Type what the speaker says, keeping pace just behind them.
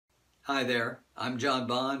Hi there, I'm John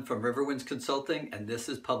Bond from Riverwinds Consulting, and this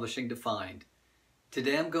is Publishing Defined.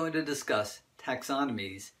 Today I'm going to discuss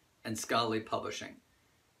taxonomies and scholarly publishing.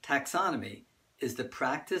 Taxonomy is the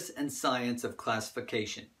practice and science of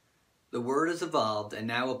classification. The word has evolved and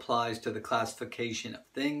now applies to the classification of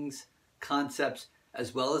things, concepts,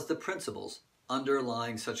 as well as the principles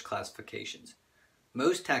underlying such classifications.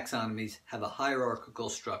 Most taxonomies have a hierarchical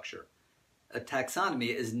structure. A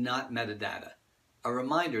taxonomy is not metadata. A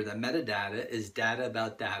reminder that metadata is data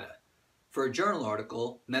about data. For a journal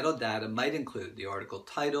article, metadata might include the article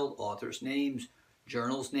title, author's names,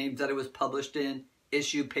 journal's names that it was published in,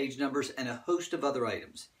 issue page numbers, and a host of other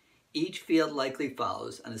items. Each field likely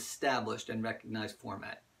follows an established and recognized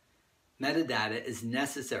format. Metadata is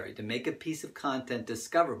necessary to make a piece of content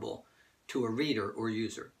discoverable to a reader or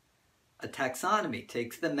user. A taxonomy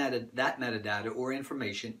takes that metadata or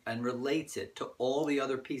information and relates it to all the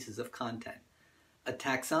other pieces of content. A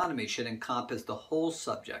taxonomy should encompass the whole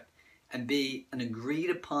subject and be an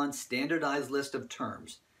agreed-upon standardized list of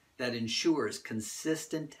terms that ensures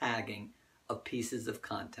consistent tagging of pieces of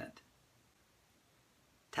content.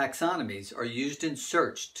 Taxonomies are used in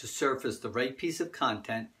search to surface the right piece of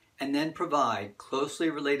content and then provide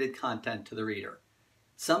closely related content to the reader.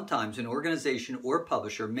 Sometimes an organization or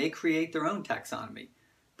publisher may create their own taxonomy.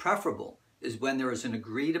 Preferable is when there is an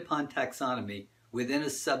agreed-upon taxonomy within a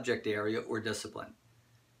subject area or discipline.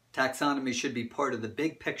 Taxonomy should be part of the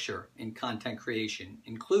big picture in content creation,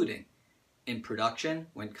 including in production,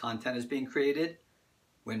 when content is being created,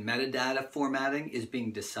 when metadata formatting is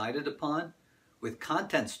being decided upon, with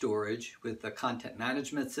content storage with the content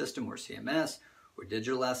management system or CMS, or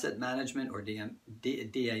digital asset management or DAM,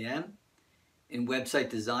 in website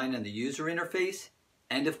design and the user interface,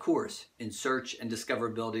 and of course, in search and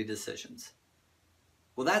discoverability decisions.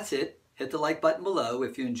 Well, that's it. Hit the like button below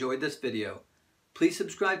if you enjoyed this video. Please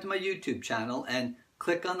subscribe to my YouTube channel and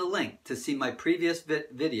click on the link to see my previous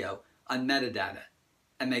video on metadata.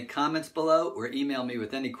 And make comments below or email me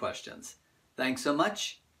with any questions. Thanks so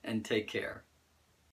much and take care.